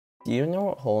Do you know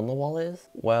what hole in the wall is?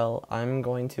 Well, I'm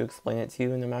going to explain it to you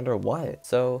no matter what.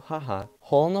 So, haha.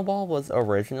 Hole in the Wall was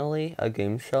originally a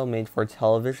game show made for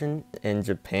television in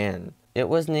Japan. It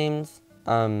was named,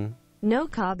 No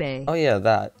Kabe. oh yeah,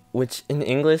 that, which in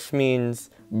English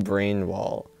means brain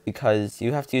wall, because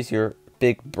you have to use your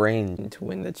big brain to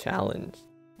win the challenge.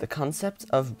 The concept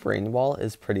of brain wall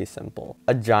is pretty simple.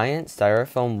 A giant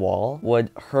styrofoam wall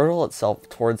would hurtle itself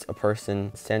towards a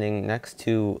person standing next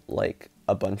to, like,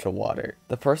 a bunch of water.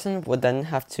 The person would then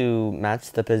have to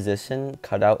match the position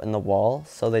cut out in the wall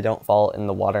so they don't fall in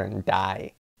the water and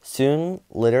die. Soon,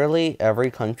 literally every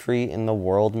country in the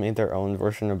world made their own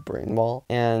version of Brainwall,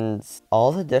 and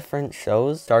all the different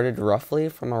shows started roughly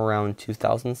from around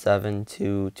 2007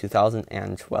 to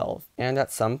 2012. And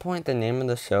at some point, the name of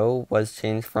the show was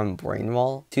changed from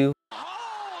Brainwall to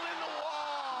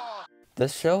the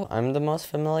show I'm the most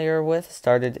familiar with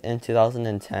started in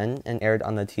 2010 and aired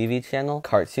on the TV channel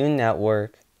Cartoon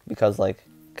Network because, like,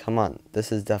 come on,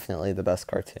 this is definitely the best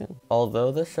cartoon.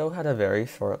 Although the show had a very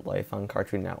short life on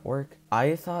Cartoon Network,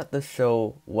 I thought the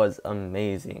show was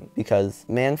amazing because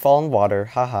man fall in water,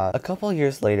 haha. A couple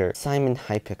years later, Simon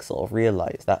Hypixel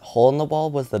realized that Hole in the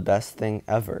Wall was the best thing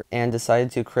ever and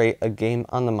decided to create a game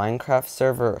on the Minecraft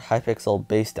server Hypixel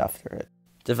based after it.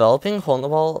 Developing Hole in the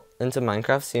Wall into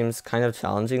Minecraft seems kind of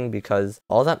challenging because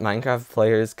all that Minecraft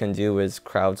players can do is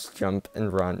crouch, jump,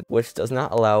 and run, which does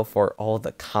not allow for all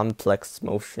the complex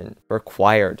motion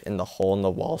required in the Hole in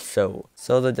the Wall show.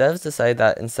 So the devs decided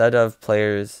that instead of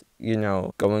players,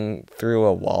 going through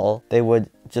a wall, they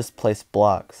would just place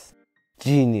blocks.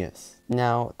 Genius.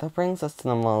 Now, that brings us to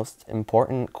the most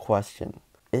important question.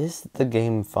 Is the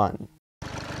game fun?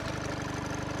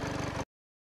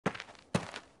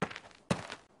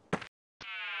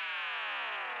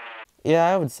 Yeah,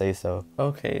 I would say so.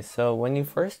 Okay, so when you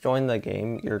first join the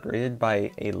game, you're greeted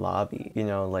by a lobby,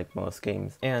 like most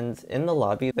games. And in the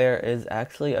lobby, there is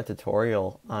actually a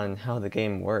tutorial on how the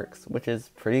game works, which is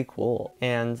pretty cool.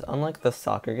 And unlike the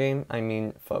soccer game, I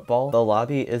mean football, the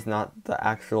lobby is not the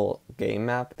actual game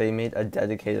map. They made a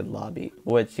dedicated lobby,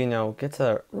 which, gets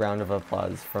a round of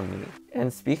applause from me.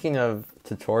 And speaking of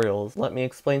tutorials, let me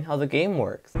explain how the game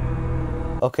works.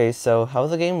 Okay, so how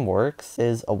the game works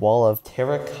is a wall of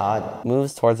terracotta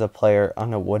moves towards a player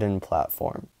on a wooden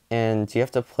platform, and you have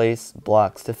to place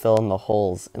blocks to fill in the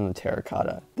holes in the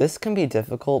terracotta. This can be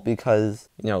difficult because,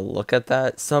 look at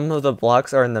that. Some of the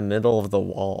blocks are in the middle of the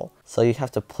wall, so you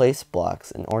have to place blocks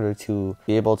in order to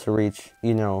be able to reach,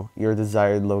 your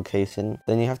desired location.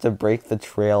 Then you have to break the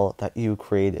trail that you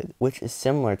created, which is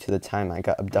similar to the time I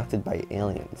got abducted by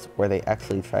aliens, where they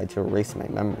actually tried to erase my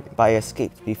memory, but I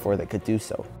escaped before they could do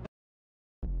so.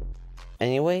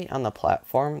 Anyway, on the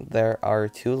platform, there are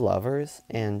two levers,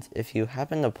 and if you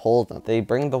happen to pull them, they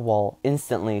bring the wall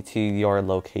instantly to your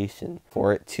location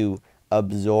for it to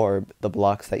absorb the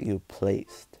blocks that you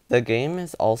placed. The game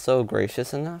is also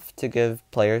gracious enough to give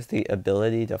players the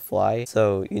ability to fly,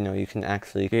 so, you can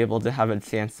actually be able to have a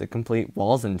chance to complete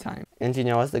walls in time. And,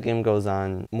 as the game goes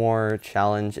on, more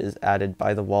challenge is added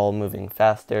by the wall moving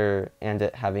faster and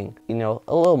it having, a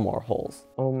little more holes.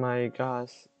 Oh my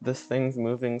gosh, this thing's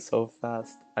moving so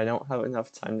fast. I don't have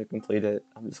enough time to complete it.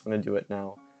 I'm just gonna do it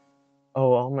now.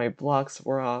 Oh, all my blocks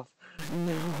were off.